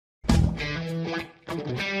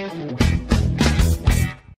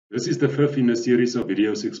This is the fifth in a series of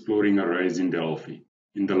videos exploring arrays in Delphi.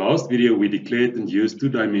 In the last video, we declared and used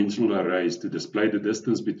two-dimensional arrays to display the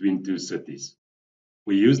distance between two cities.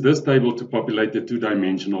 We used this table to populate the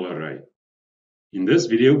two-dimensional array. In this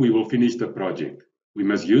video, we will finish the project. We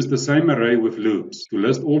must use the same array with loops to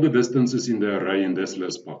list all the distances in the array in this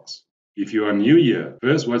list box. If you are new here,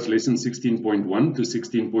 first watch lesson 16.1 to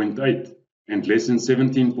 16.8 and lesson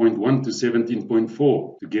 17.1 to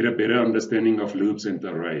 17.4 to get a better understanding of loops and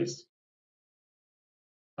arrays.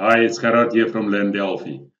 Hi, it's Gerard here from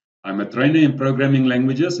LearnDelphi. I'm a trainer in programming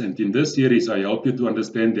languages, and in this series I help you to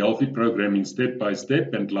understand Delphi programming step by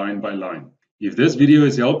step and line by line. If this video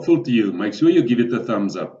is helpful to you, make sure you give it a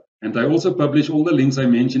thumbs up. And I also publish all the links I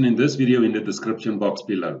mention in this video in the description box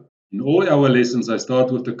below. In all our lessons I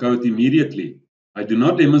start with the code immediately. I do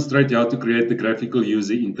not demonstrate how to create the graphical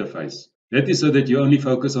user interface. That is so that you only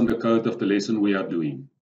focus on the code of the lesson we are doing.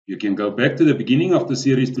 You can go back to the beginning of the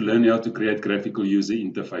series to learn how to create graphical user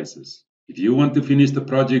interfaces. If you want to finish the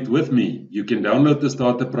project with me, you can download the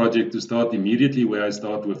starter project to start immediately where I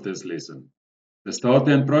start with this lesson. The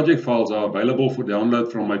starter and project files are available for download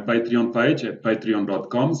from my Patreon page at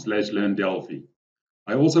patreon.com/learndelphi.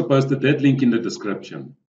 I also posted that link in the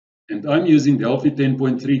description. And I'm using Delphi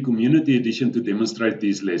 10.3 Community Edition to demonstrate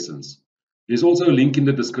these lessons. There's also a link in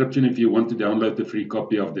the description if you want to download the free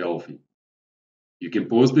copy of Delphi. You can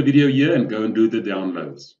pause the video here and go and do the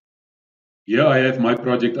downloads. Here I have my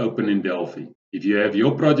project open in Delphi. If you have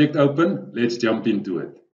your project open, let's jump into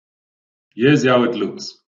it. Here's how it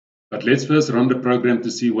looks. But let's first run the program to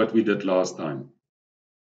see what we did last time.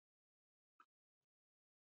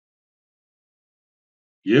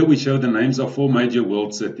 Here we show the names of 4 major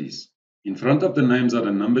world cities. In front of the names are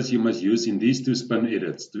the numbers you must use in these two spin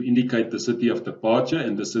edits to indicate the city of departure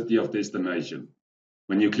and the city of destination.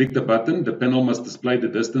 When you click the button, the panel must display the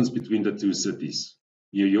distance between the two cities.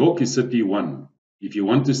 New York is city 1. If you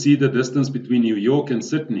want to see the distance between New York and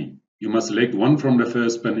Sydney, you must select 1 from the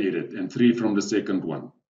first spin edit and 3 from the second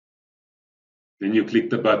one. Then you click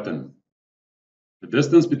the button. The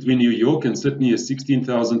distance between New York and Sydney is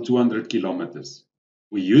 16,200 kilometers.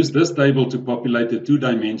 We use this table to populate a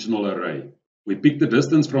two-dimensional array. We pick the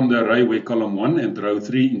distance from the array where column 1 and row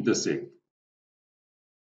 3 intersect.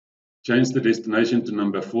 Change the destination to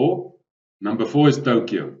number 4. Number 4 is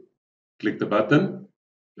Tokyo. Click the button.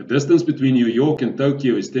 The distance between New York and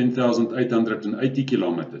Tokyo is 10,880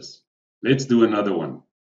 kilometers. Let's do another one.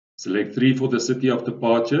 Select 3 for the city of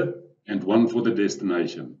departure and 1 for the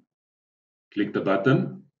destination. Click the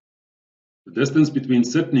button. The distance between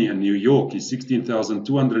Sydney and New York is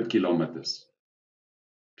 16,200 kilometers.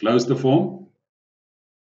 Close the form.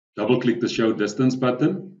 Double-click the Show Distance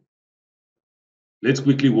button. Let's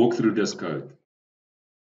quickly walk through this code.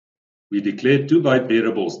 We declared 2 byte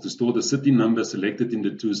variables to store the city number selected in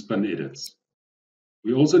the 2 spin edits.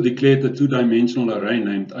 We also declared a two-dimensional array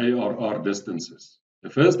named ARR distances. The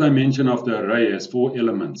first dimension of the array has 4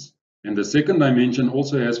 elements. And the second dimension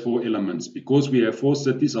also has 4 elements because we have 4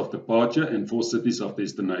 cities of departure and 4 cities of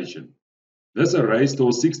destination. This array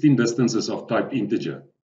stores 16 distances of type integer.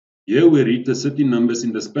 Here we read the city numbers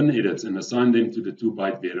in the spin edits and assign them to the 2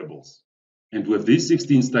 byte variables. And with these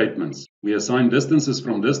 16 statements, we assign distances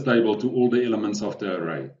from this table to all the elements of the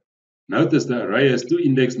array. Notice the array has 2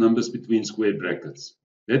 index numbers between square brackets.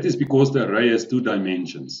 That is because the array has 2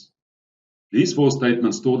 dimensions. These 4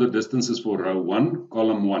 statements store the distances for row 1,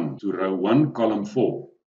 column 1 to row 1, column 4.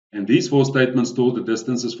 And these 4 statements store the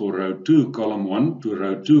distances for row 2, column 1 to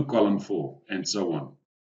row 2, column 4, and so on.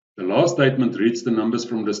 The last statement reads the numbers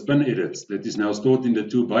from the spin edits that is now stored in the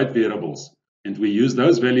 2 byte variables, and we use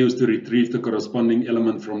those values to retrieve the corresponding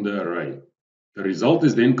element from the array. The result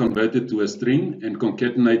is then converted to a string and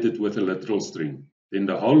concatenated with a literal string. Then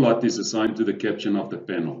the whole lot is assigned to the caption of the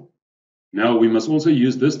panel. Now we must also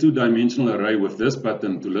use this two-dimensional array with this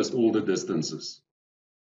button to list all the distances.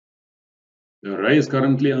 The array is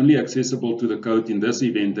currently only accessible to the code in this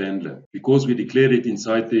event handler because we declare it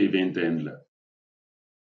inside the event handler.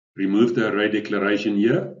 Remove the array declaration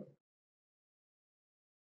here.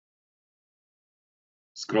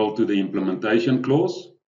 Scroll to the implementation clause.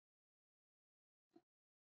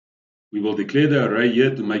 We will declare the array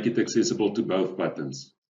here to make it accessible to both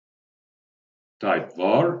buttons. Type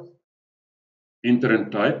var. Enter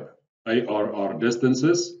and type ARR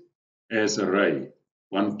distances as array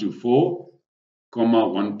 124,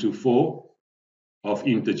 124 of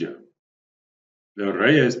integer. The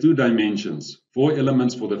array has 2 dimensions, 4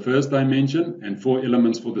 elements for the first dimension and 4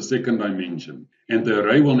 elements for the second dimension. And the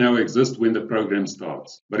array will now exist when the program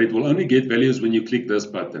starts, but it will only get values when you click this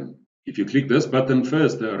button. If you click this button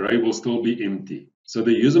first, the array will still be empty. So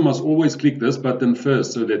the user must always click this button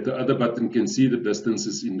first so that the other button can see the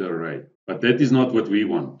distances in the array. But that is not what we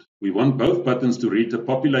want. We want both buttons to read a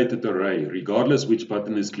populated array, regardless which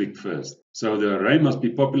button is clicked first. So the array must be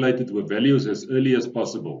populated with values as early as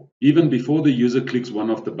possible, even before the user clicks one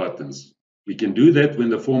of the buttons. We can do that when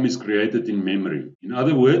the form is created in memory. In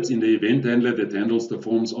other words, in the event handler that handles the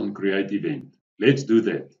forms on create event. Let's do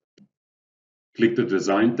that. Click the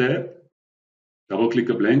Design tab. Double-click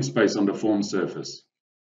a blank space on the form surface.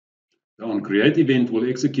 The onCreate event will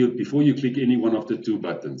execute before you click any one of the two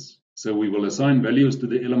buttons. So we will assign values to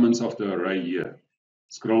the elements of the array here.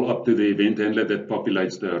 Scroll up to the event handler that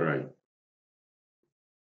populates the array.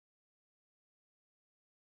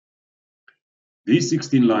 These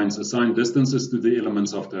 16 lines assign distances to the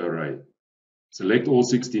elements of the array. Select all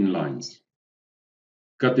 16 lines.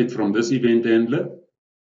 Cut it from this event handler.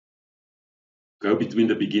 Go between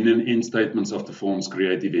the begin and end statements of the form's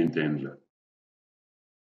create event handler.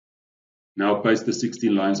 Now paste the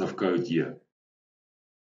 16 lines of code here.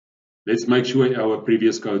 Let's make sure our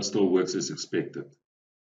previous code still works as expected.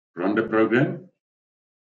 Run the program.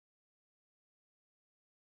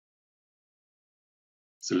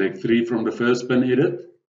 Select 3 from the first bin edit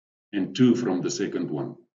and 2 from the second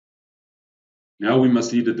one. Now we must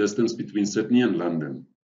see the distance between Sydney and London.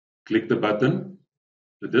 Click the button.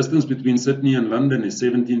 The distance between Sydney and London is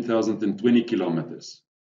 17,020 kilometers.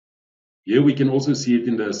 Here we can also see it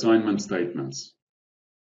in the assignment statements.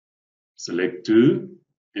 Select 2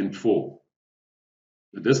 and 4.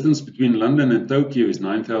 The distance between London and Tokyo is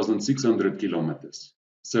 9,600 kilometers,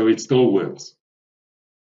 so it still works.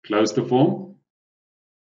 Close the form.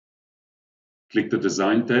 Click the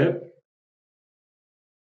Design tab.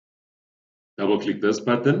 Double-click this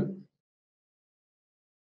button.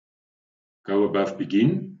 Go above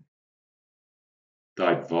Begin.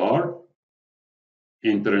 Type var.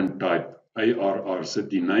 Enter and type ARR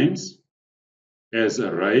city names as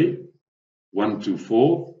array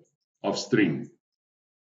 124 of string.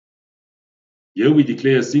 Here we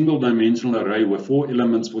declare a single dimensional array with 4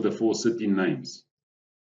 elements for the 4 city names.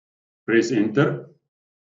 Press enter.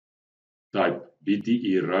 Type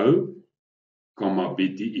BTE row,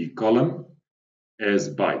 BTE column as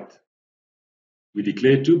byte. We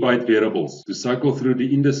declare 2 byte variables to cycle through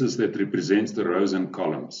the indices that represents the rows and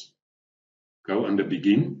columns. Go under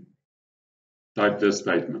Begin. Type this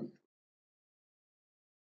statement.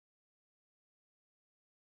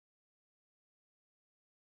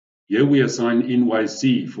 Here we assign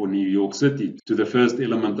NYC for New York City to the first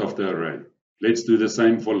element of the array. Let's do the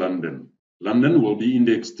same for London. London will be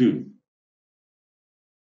index 2.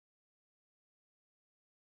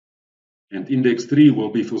 And index 3 will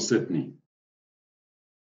be for Sydney.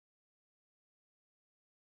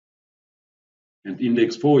 And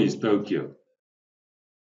index 4 is Tokyo.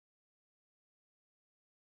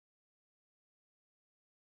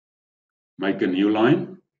 Make a new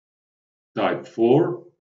line. Type 4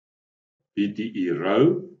 BTE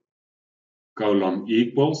row colon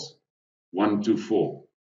equals 1 to 4.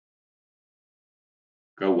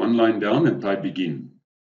 Go one line down and type Begin.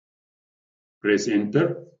 Press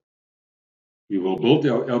enter. We will build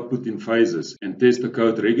our output in phases and test the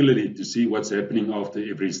code regularly to see what's happening after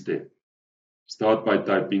every step. Start by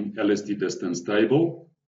typing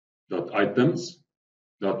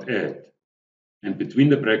lstDistanceTable.items.add and between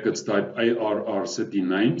the brackets type ARR city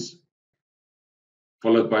names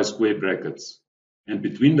followed by square brackets and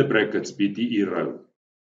between the brackets BTE row.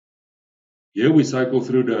 Here we cycle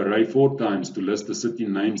through the array 4 times to list the city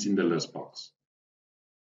names in the list box.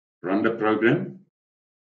 Run the program.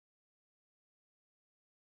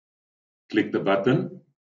 Click the button.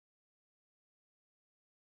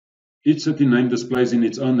 Each city name displays in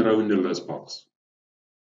its own row in the list box.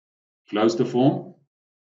 Close the form.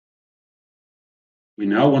 We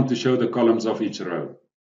now want to show the columns of each row.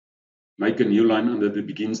 Make a new line under the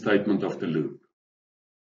begin statement of the loop.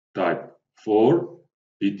 Type 4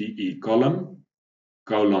 BTE column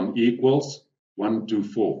equals 1 to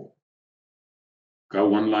 4. Go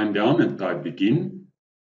one line down and type Begin.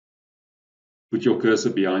 Put your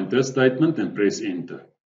cursor behind this statement and press enter.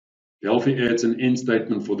 Delphi adds an end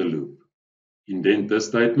statement for the loop. Indent this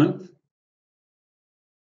statement.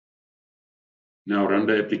 Now run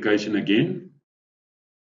the application again.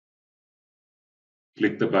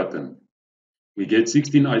 Click the button. We get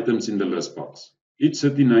 16 items in the list box. Each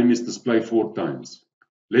city name is displayed 4 times.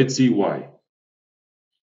 Let's see why.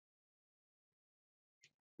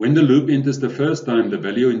 When the loop enters the first time, the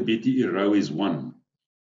value in BTE row is 1.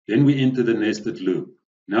 Then we enter the nested loop.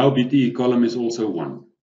 Now BTE column is also 1.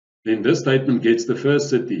 Then this statement gets the first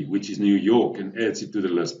city, which is New York, and adds it to the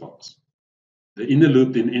list box. The inner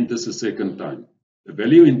loop then enters a second time. The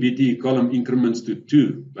value in BTE column increments to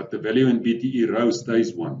 2, but the value in BTE row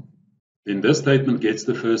stays 1. Then this statement gets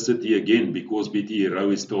the first city again because BTE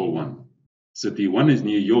row is still 1. City 1 is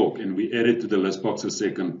New York, and we add it to the list box a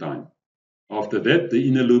second time. After that, the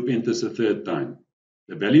inner loop enters a third time.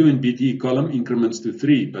 The value in BTE column increments to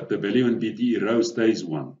 3, but the value in BTE row stays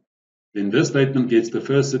 1. Then this statement gets the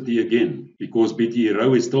first city again, because BTE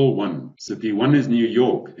row is still 1. City 1 is New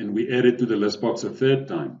York, and we add it to the list box a third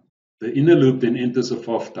time. The inner loop then enters a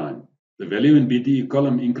fourth time. The value in BTE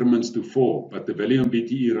column increments to 4, but the value in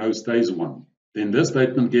BTE row stays 1. Then this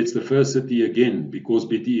statement gets the first city again, because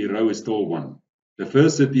BTE row is still 1. The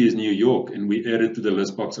first city is New York, and we add it to the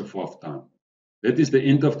list box a fourth time. That is the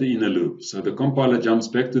end of the inner loop, so the compiler jumps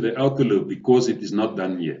back to the outer loop because it is not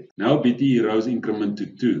done yet. Now BTE rows increment to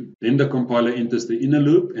 2. Then the compiler enters the inner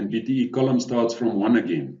loop and BTE column starts from 1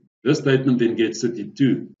 again. This statement then gets city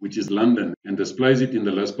 2, which is London, and displays it in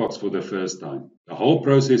the list box for the first time. The whole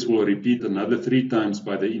process will repeat another 3 times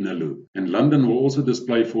by the inner loop, and London will also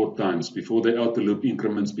display 4 times before the outer loop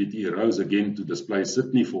increments BTE rows again to display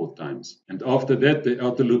Sydney 4 times. And after that, the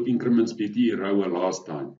outer loop increments BTE row a last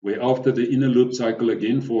time, where after the inner loop cycle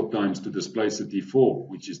again 4 times to display city 4,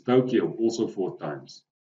 which is Tokyo, also 4 times.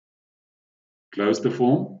 Close the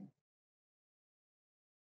form.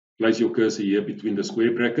 Place your cursor here between the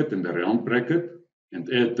square bracket and the round bracket and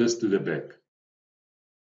add this to the back.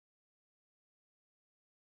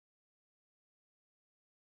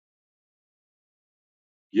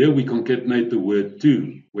 Here we concatenate the word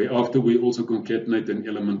to, whereafter we also concatenate an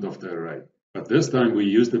element of the array. But this time we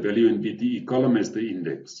use the value in BTE column as the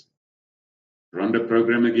index. Run the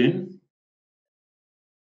program again.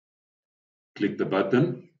 Click the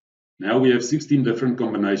button. Now we have 16 different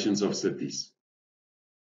combinations of cities.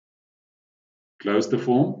 Close the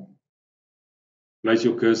form. Place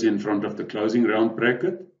your cursor in front of the closing round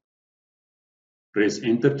bracket. Press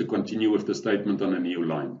enter to continue with the statement on a new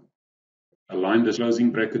line. Align the closing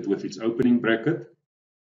bracket with its opening bracket.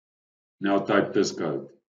 Now type this code.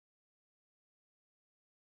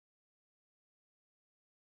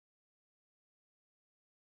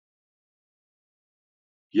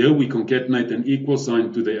 Here we concatenate an equal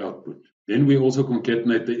sign to the output. Then we also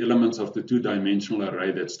concatenate the elements of the 2-dimensional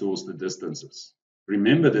array that stores the distances.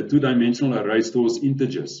 Remember, the 2-dimensional array stores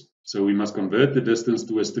integers, so we must convert the distance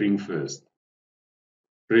to a string first.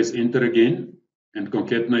 Press enter again and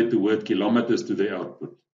concatenate the word kilometers to the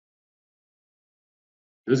output.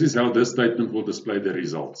 This is how this statement will display the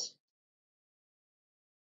results.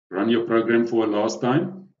 Run your program for a last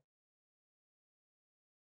time.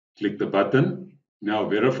 Click the button. Now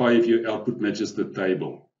verify if your output matches the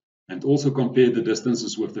table, and also compare the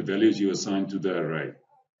distances with the values you assign to the array.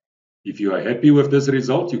 If you are happy with this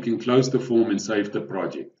result, you can close the form and save the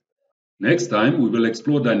project. Next time, we will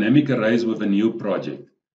explore dynamic arrays with a new project.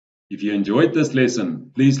 If you enjoyed this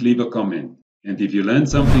lesson, please leave a comment. And if you learned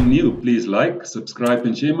something new, please like, subscribe,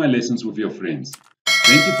 and share my lessons with your friends.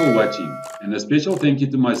 Thank you for watching, and a special thank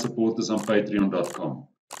you to my supporters on patreon.com.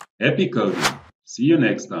 Happy coding! See you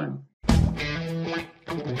next time.